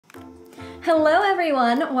Hello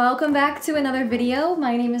everyone, welcome back to another video.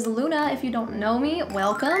 My name is Luna. If you don't know me,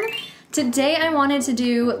 welcome. Today I wanted to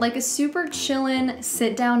do like a super chillin'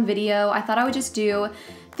 sit down video. I thought I would just do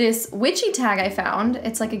this witchy tag I found.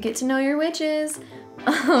 It's like a get to know your witches.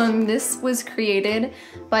 This was created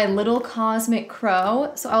by Little Cosmic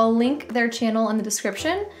Crow, so I'll link their channel in the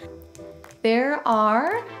description. There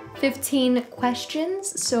are 15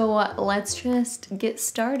 questions, so let's just get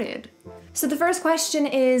started. So the first question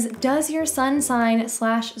is, does your sun sign /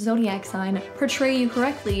 zodiac sign portray you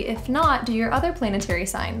correctly? If not, do your other planetary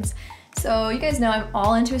signs? So you guys know I'm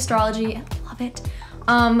all into astrology, I love it.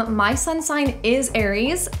 My sun sign is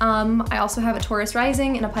Aries. I also have a Taurus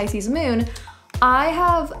rising and a Pisces moon. I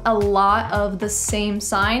have a lot of the same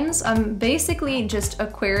signs. I'm basically just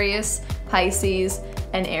Aquarius, Pisces,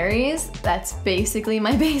 and Aries. That's basically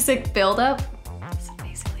my basic buildup.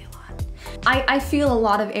 I feel a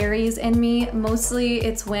lot of Aries in me. Mostly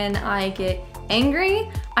it's when I get angry.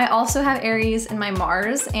 I also have Aries in my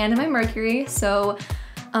Mars and in my Mercury, so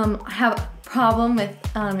I have a problem with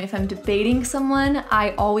if I'm debating someone,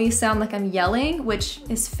 I always sound like I'm yelling, which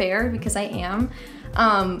is fair because I am.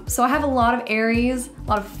 So I have a lot of Aries, a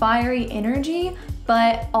lot of fiery energy,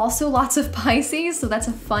 but also lots of Pisces, so that's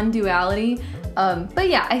a fun duality. But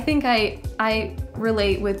yeah, I think I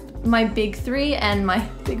relate with my big 3 and my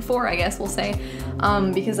big 4, I guess we'll say,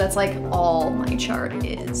 because that's like all my chart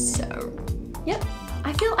is. So yep,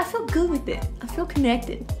 I feel good with it. I feel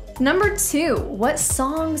connected. Number 2, what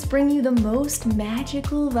songs bring you the most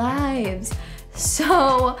magical vibes?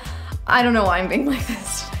 So I don't know why I'm being like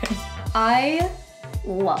this today. I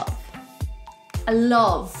love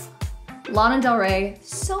Lana Del Rey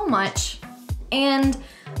so much, and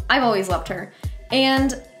I've always loved her.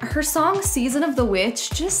 And her song Season of the Witch,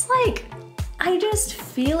 just like, I just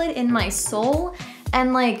feel it in my soul,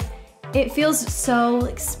 and like, it feels so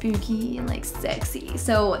like spooky and like sexy.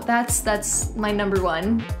 So that's my number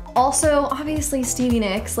 1. Also, obviously Stevie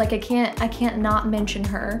Nicks, like I can't not mention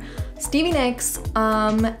her. Stevie Nicks,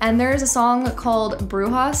 and there's a song called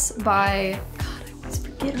Brujas by, God, I always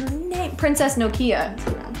forget her name, Princess Nokia.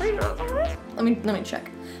 Let me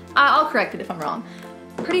check. I'll correct it if I'm wrong.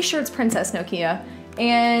 Pretty sure it's Princess Nokia,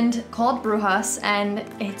 and called Brujas, and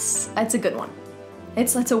it's a good one.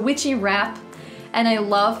 It's a witchy rap, and I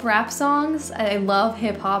love rap songs. I love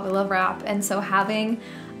hip hop. I love rap, and so having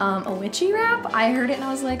a witchy rap, I heard it and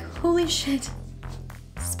I was like, holy shit,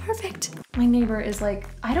 this is perfect. My neighbor is like,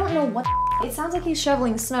 I don't know what the it sounds like he's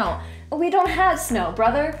shoveling snow. We don't have snow,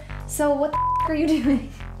 brother. So what the are you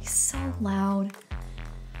doing? He's so loud.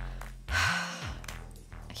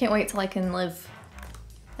 I can't wait till I can live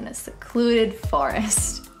in a secluded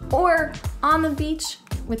forest or on the beach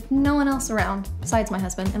with no one else around besides my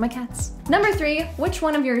husband and my cats. Number 3, which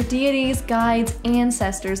one of your deities, guides,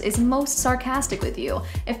 ancestors is most sarcastic with you?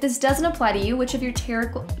 If this doesn't apply to you, which of your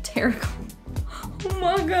tarot, oh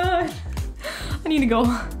my God, I need to go.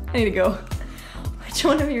 Which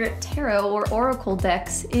one of your tarot or oracle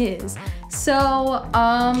decks is? So,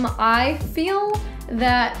 I feel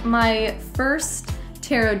that my first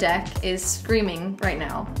tarot deck is screaming right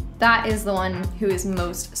now. That is the one who is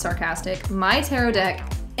most sarcastic. My tarot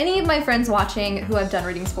deck, any of my friends watching who I've done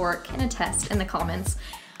readings for can attest in the comments.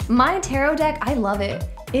 My tarot deck, I love it.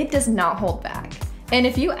 It does not hold back. And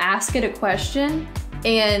if you ask it a question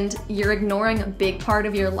and you're ignoring a big part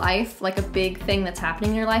of your life, like a big thing that's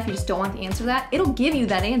happening in your life, you just don't want the answer to that, it'll give you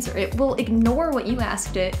that answer. It will ignore what you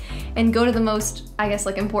asked it and go to the most, I guess,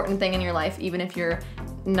 like important thing in your life, even if you're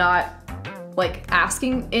not like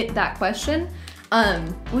asking it that question,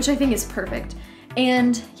 which I think is perfect.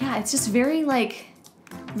 And yeah, it's just very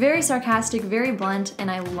sarcastic, very blunt,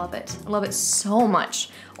 and I love it. I love it so much.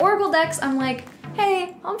 Oracle decks, I'm like,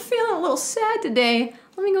 hey, I'm feeling a little sad today.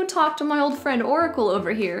 Let me go talk to my old friend Oracle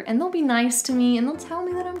over here, and they'll be nice to me, and they'll tell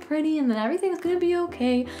me that I'm pretty and that everything's gonna be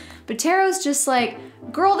okay. But tarot's just like,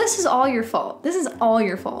 girl, this is all your fault. This is all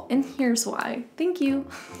your fault, and here's why. Thank you.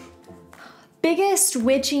 Biggest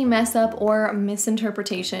witchy mess up or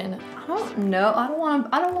misinterpretation? I don't know. I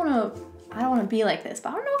don't wanna be like this, but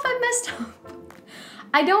I don't know if I messed up.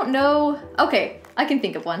 I don't know. Okay, I can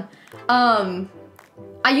think of one.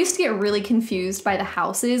 I used to get really confused by the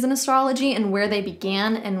houses in astrology and where they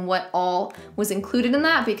began and what all was included in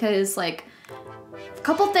that, because like a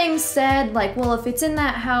couple things said like, well, if it's in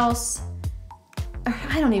that house,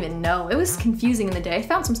 I don't even know. It was confusing in the day. I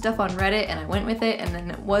found some stuff on Reddit and I went with it, and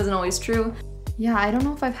then it wasn't always true. Yeah, I don't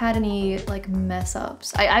know if I've had any like mess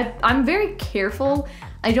ups. I'm very careful.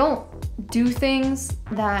 I don't do things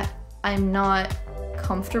that I'm not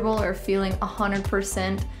comfortable or feeling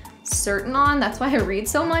 100% certain on. That's why I read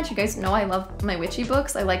so much. You guys know I love my witchy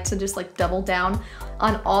books. I like to just like double down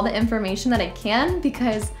on all the information that I can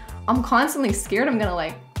because I'm constantly scared I'm gonna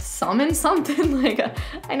like summon something. Like,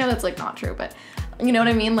 I know that's like not true, but you know what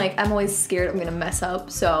I mean? Like, I'm always scared I'm gonna mess up.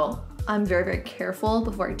 So I'm very, very careful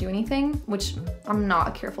before I do anything, which I'm not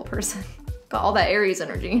a careful person. Got all that Aries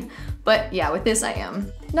energy. But yeah, with this I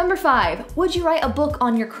am. Number 5, would you write a book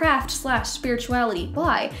on your craft/spirituality?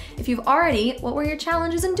 Why? If you've already, what were your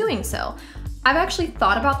challenges in doing so? I've actually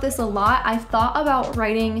thought about this a lot. I've thought about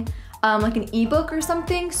writing like an ebook or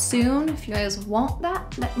something soon. If you guys want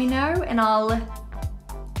that, let me know and I'll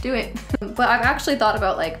do it. But I've actually thought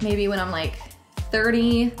about like maybe when I'm like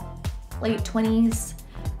 30, late 20s,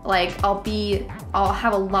 like I'll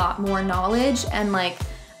have a lot more knowledge and like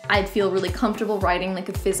I'd feel really comfortable writing like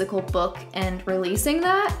a physical book and releasing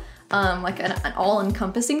that, like an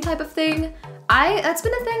all-encompassing type of thing. That's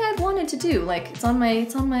been a thing I've wanted to do. Like it's on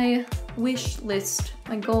my wish list,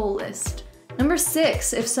 my goal list. Number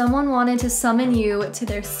 6, if someone wanted to summon you to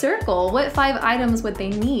their circle, what 5 items would they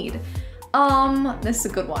need? This is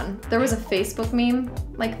a good one. There was a Facebook meme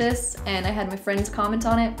like this and I had my friends comment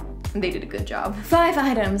on it and they did a good job. 5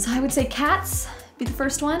 items, I would say cats be the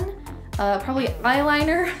first one. Probably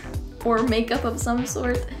eyeliner or makeup of some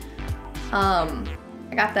sort. I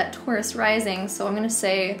got that Taurus rising, so I'm gonna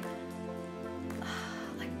say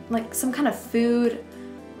like some kind of food,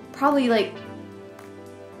 probably like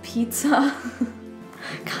pizza.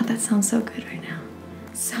 God, that sounds so good right now.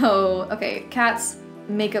 So, okay, cats,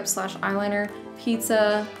 makeup / eyeliner,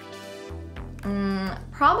 pizza,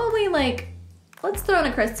 probably like, let's throw in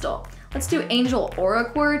a crystal. Let's do Angel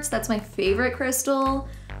Aura Quartz, that's my favorite crystal.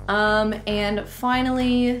 And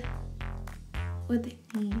finally, what they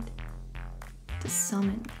need to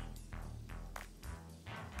summon me?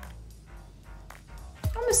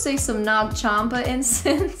 I'm gonna say some Nag Champa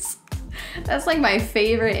incense. That's like my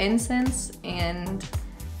favorite incense, and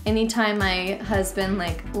anytime my husband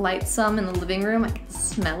like lights some in the living room, I can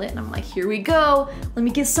smell it and I'm like, here we go. Let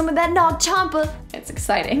me get some of that Nag Champa. It's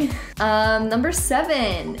exciting. Number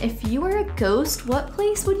 7, if you were a ghost, what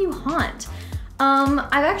place would you haunt?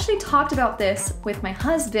 I've actually talked about this with my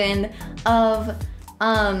husband of,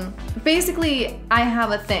 basically I have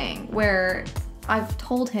a thing where I've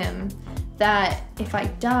told him that if I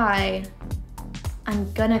die,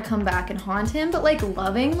 I'm gonna come back and haunt him, but like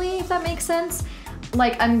lovingly, if that makes sense.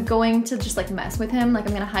 Like I'm going to just like mess with him, like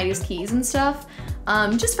I'm gonna hide his keys and stuff,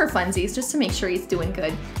 just for funsies, just to make sure he's doing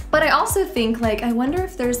good. But I also think like, I wonder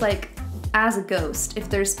if there's like, as a ghost, if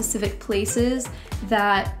there's specific places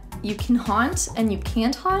that you can haunt and you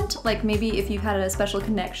can't haunt, like maybe if you had a special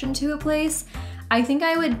connection to a place. I think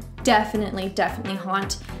I would definitely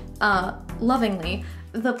haunt, lovingly,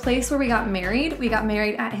 the place where we got married. We got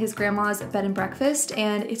married at his grandma's bed and breakfast,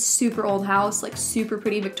 and it's super old house, like super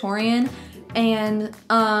pretty Victorian. And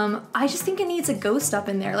I just think it needs a ghost up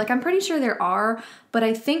in there. Like I'm pretty sure there are, but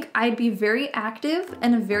I think I'd be very active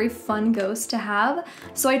and a very fun ghost to have.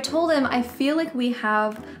 So I told him I feel like we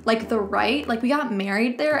have like the right, like we got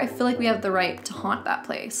married there, I feel like we have the right to haunt that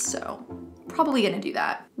place. So probably gonna do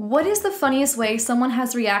that. What is the funniest way someone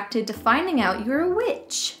has reacted to finding out you're a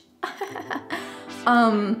witch?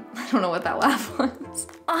 I don't know what that laugh was.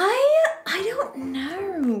 I don't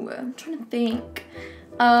know. I'm trying to think.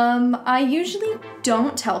 I usually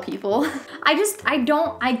don't tell people.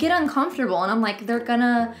 I get uncomfortable and I'm like, they're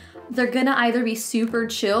gonna either be super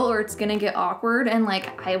chill or it's gonna get awkward, and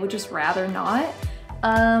like, I would just rather not.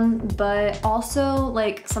 But also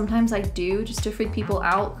like sometimes I do just to freak people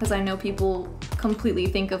out, because I know people completely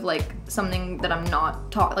think of like something that I'm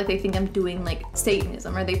not taught. Like they think I'm doing like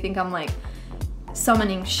Satanism, or they think I'm like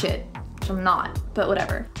summoning shit, which I'm not, but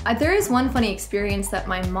whatever. There is one funny experience that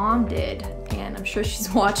my mom did, and I'm sure she's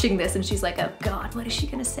watching this and she's like, oh God, what is she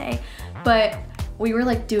gonna say? But we were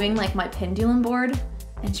like doing like my pendulum board,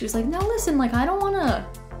 and she was like, no, listen, like I don't wanna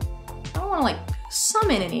like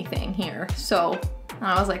summon anything here. So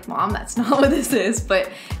I was like, Mom, that's not what this is. But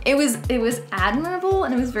it was admirable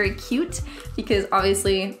and it was very cute, because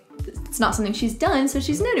obviously it's not something she's done, so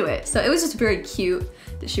she's new to it. So it was just very cute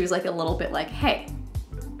that she was like a little bit like, hey,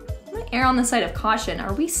 I'm gonna err on the side of caution.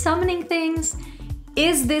 Are we summoning things?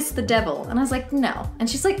 Is this the devil? And I was like, no. And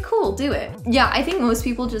she's like, cool, do it. Yeah, I think most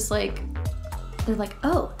people just like, they're like,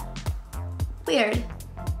 oh, weird.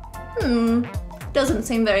 Doesn't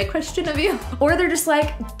seem very Christian of you. Or they're just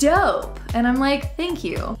like, dope. And I'm like, thank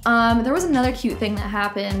you. There was another cute thing that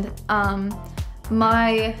happened. At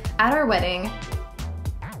our wedding,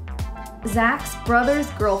 Zach's brother's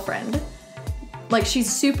girlfriend like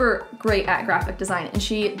she's super great at graphic design, and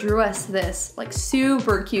she drew us this like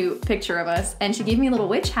super cute picture of us, and she gave me a little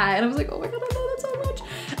witch hat, and I was like, oh my god, I love that so much.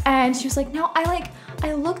 And she was like, no,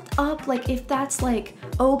 I looked up like if that's like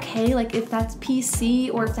okay, like if that's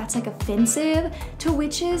PC or if that's like offensive to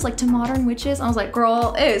witches, like to modern witches. I was like,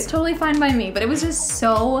 girl, it is totally fine by me. But it was just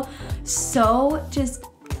so just,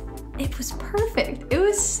 it was perfect. It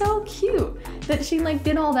was so cute that she like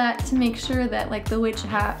did all that to make sure that like the witch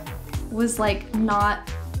hat was like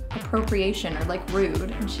not appropriation or like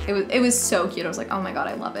rude. And it was so cute. I was like, oh my god,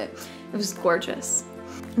 I love it. It was gorgeous.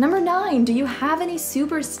 Number 9, do you have any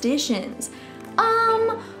superstitions?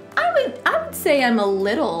 I would say I'm a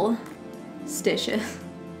little stitious.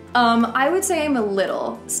 I would say I'm a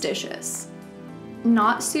little stitious.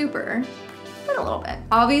 Not super, but a little bit.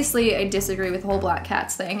 Obviously, I disagree with the whole black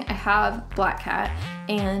cats thing. I have black cat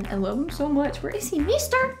and I love him so much. Where is he,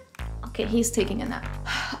 mister? Okay, he's taking a nap.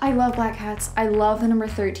 I love black cats. I love the number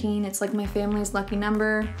 13. It's like my family's lucky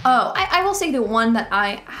number. Oh, I will say the one that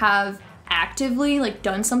I have actively like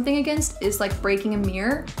done something against is like breaking a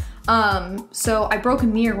mirror. So I broke a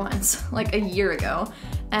mirror once, like a year ago,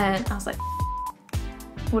 and I was like,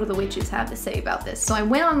 what do the witches have to say about this? So I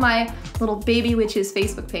went on my little baby witches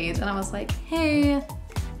Facebook page and I was like, hey,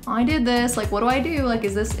 I did this, like what do I do? Like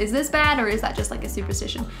is this bad, or is that just like a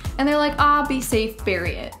superstition? And they're like, ah, be safe,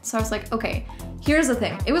 bury it. So I was like, okay, here's the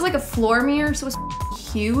thing. It was like a floor mirror, so it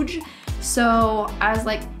was huge. So I was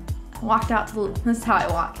like, walked out to the, this is how I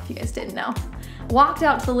walk if you guys didn't know. Walked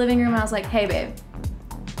out to the living room and I was like, hey babe,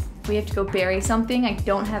 we have to go bury something. I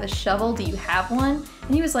don't have a shovel, do you have one?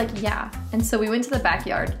 And he was like, yeah. And so we went to the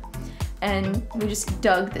backyard and we just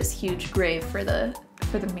dug this huge grave for the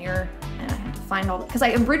mirror, and I had to find all the, because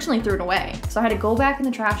I originally threw it away. So I had to go back in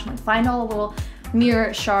the trash and like find all the little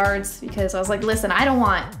mirror shards, because I was like, listen, I don't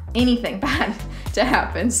want anything bad to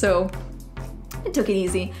happen. So I took it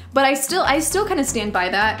easy, but I still kind of stand by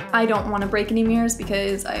that. I don't want to break any mirrors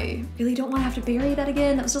because I really don't want to have to bury that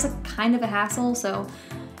again. That was just like kind of a hassle. So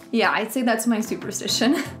yeah, I'd say that's my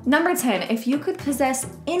superstition. Number 10, if you could possess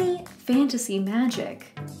any fantasy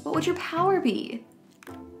magic, what would your power be?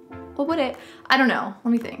 What would it, I don't know,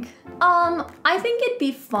 let me think. I think it'd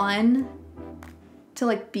be fun to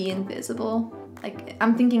like be invisible. Like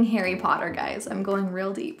I'm thinking Harry Potter, guys. I'm going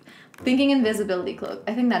real deep. Thinking invisibility cloak,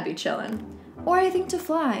 I think that'd be chillin'. Or I think to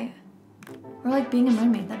fly. Or like being a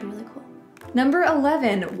mermaid, that'd be really cool. Number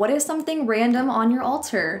 11, what is something random on your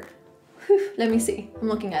altar? Whew, let me see, I'm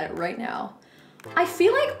looking at it right now. I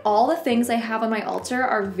feel like all the things I have on my altar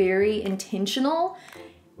are very intentional,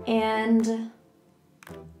 and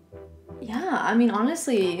yeah, I mean,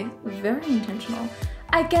 honestly, very intentional.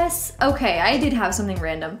 I guess, okay, I did have something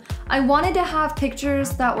random. I wanted to have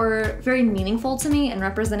pictures that were very meaningful to me and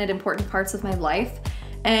represented important parts of my life.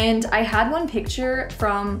 And I had one picture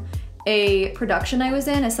from a production I was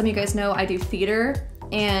in. As some of you guys know, I do theater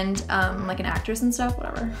and like an actress and stuff,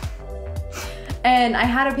 whatever. And I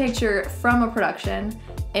had a picture from a production,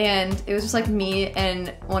 and it was just like me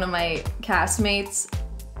and one of my castmates,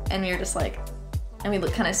 and we were just like, and we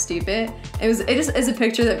looked kind of stupid. It just is a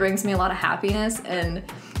picture that brings me a lot of happiness, and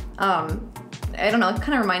I don't know, it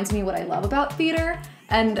kind of reminds me what I love about theater,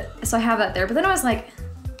 and so I have that there. But then I was like,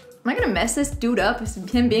 am I gonna mess this dude up? Is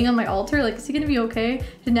him being on my altar? Like, is he gonna be okay?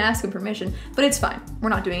 Didn't ask him permission, but it's fine. We're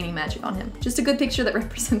not doing any magic on him. Just a good picture that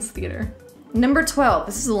represents theater. Number 12,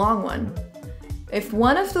 this is a long one. If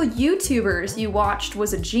one of the YouTubers you watched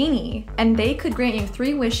was a genie and they could grant you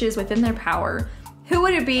 3 wishes within their power, who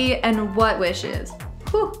would it be and what wishes?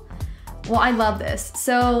 Whew. Well, I love this.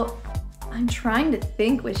 So I'm trying to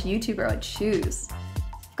think which YouTuber I would choose.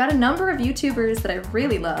 I've got a number of YouTubers that I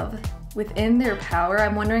really love within their power.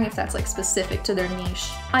 I'm wondering if that's like specific to their niche.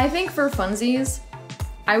 I think for funsies,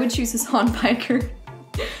 I would choose Hassan Piker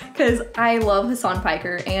because I love Hassan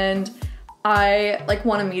Piker and I like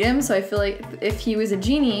want to meet him, so I feel like if he was a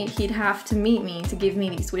genie, he'd have to meet me to give me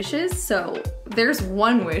these wishes. So there's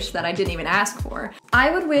one wish that I didn't even ask for. I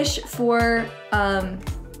would wish for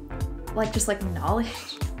like just like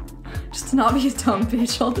knowledge. Just to not be a dumb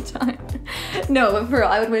bitch all the time. No, but for real,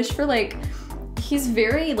 I would wish for like, he's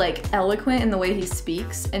very like eloquent in the way he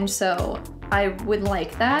speaks, and so I would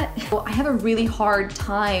like that. Well, I have a really hard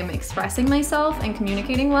time expressing myself and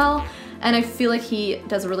communicating well, and I feel like he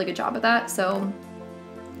does a really good job at that, so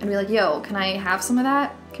I'd be like, yo, can I have some of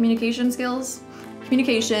that? Communication skills,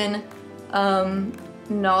 communication,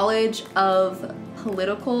 knowledge of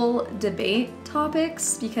political debate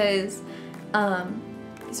topics, because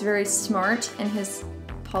he's very smart in his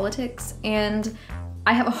politics, and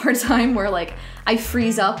I have a hard time where like I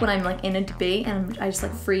freeze up when I'm like in a debate and I just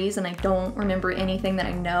like freeze and I don't remember anything that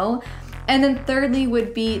I know. And then thirdly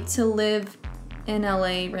would be to live in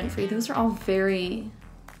LA rent-free. Those are all very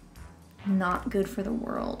not good for the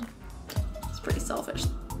world. It's pretty selfish.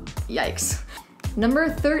 Yikes. Number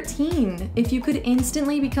 13, if you could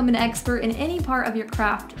instantly become an expert in any part of your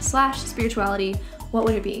craft / spirituality, what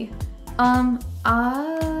would it be? Oh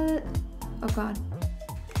God.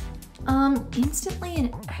 Instantly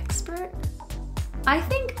an expert? I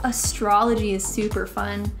think astrology is super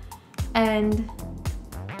fun, and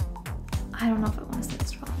I don't know if I want to say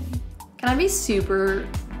astrology. Can I be super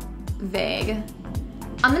vague?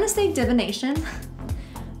 I'm gonna say divination.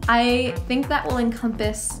 I think that will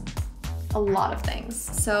encompass a lot of things.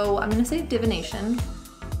 So I'm gonna say divination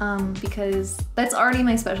because that's already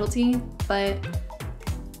my specialty, but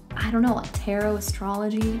I don't know, like tarot,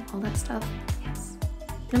 astrology, all that stuff. Yes.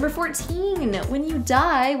 Number 14, when you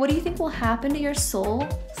die, what do you think will happen to your soul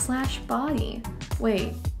 / body?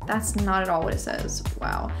 Wait, that's not at all what it says.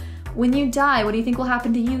 Wow. When you die, what do you think will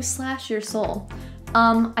happen to you / your soul?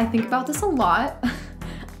 I think about this a lot.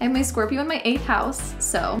 I have my Scorpio in my 8th house,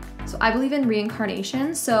 so I believe in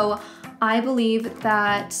reincarnation. So I believe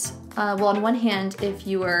that, well, on one hand, if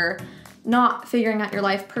you are not figuring out your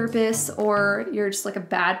life purpose or you're just like a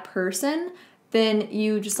bad person, then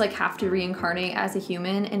you just like have to reincarnate as a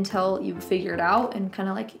human until you figure it out and kind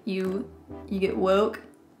of like you get woke,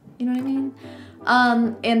 you know what I mean?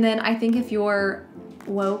 And then I think if you're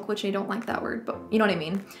woke, which I don't like that word, but you know what I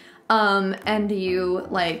mean? And you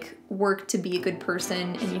like work to be a good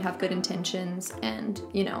person and you have good intentions and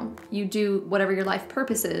you know, you do whatever your life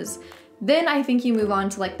purpose is, then I think you move on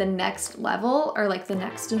to like the next level or like the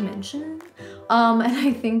next dimension. And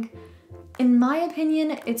I think, in my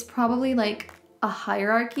opinion, it's probably like a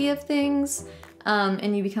hierarchy of things,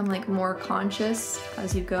 and you become like more conscious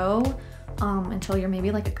as you go, until you're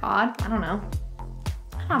maybe like a god. I don't know.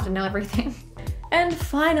 I don't have to know everything. And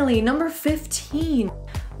finally, number 15.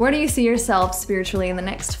 Where do you see yourself spiritually in the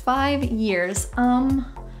next 5 years?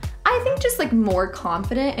 I think just like more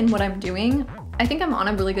confident in what I'm doing. I think I'm on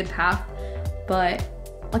a really good path, but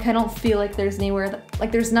like I don't feel like there's anywhere that,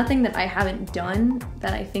 like there's nothing that I haven't done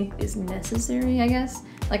that I think is necessary, I guess.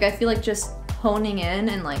 Like I feel like just honing in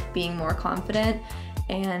and like being more confident,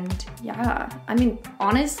 and yeah. I mean,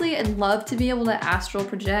 honestly, I'd love to be able to astral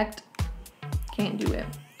project. Can't do it.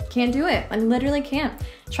 Can't do it. I literally can't.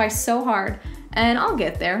 Try so hard. And I'll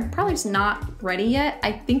get there. Probably just not ready yet.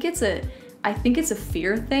 I think it's a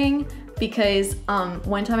fear thing because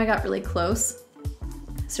one time I got really close,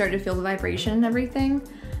 started to feel the vibration and everything,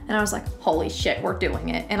 and I was like, holy shit, we're doing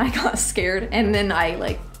it. And I got scared, and then I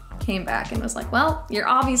like came back and was like, well, you're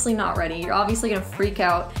obviously not ready. You're obviously gonna freak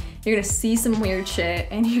out. You're gonna see some weird shit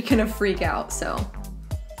and you're gonna freak out. So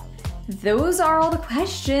those are all the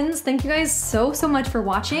questions. Thank you guys so much for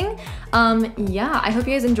watching. Yeah, I hope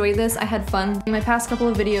you guys enjoyed this. I had fun. My past couple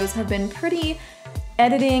of videos have been pretty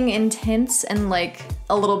editing intense and like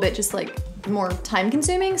a little bit just like more time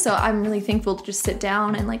consuming. So I'm really thankful to just sit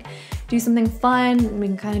down and like do something fun and we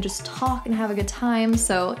can kind of just talk and have a good time.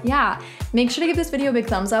 So yeah, make sure to give this video a big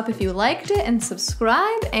thumbs up if you liked it and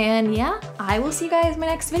subscribe. And yeah, I will see you guys in my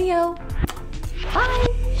next video.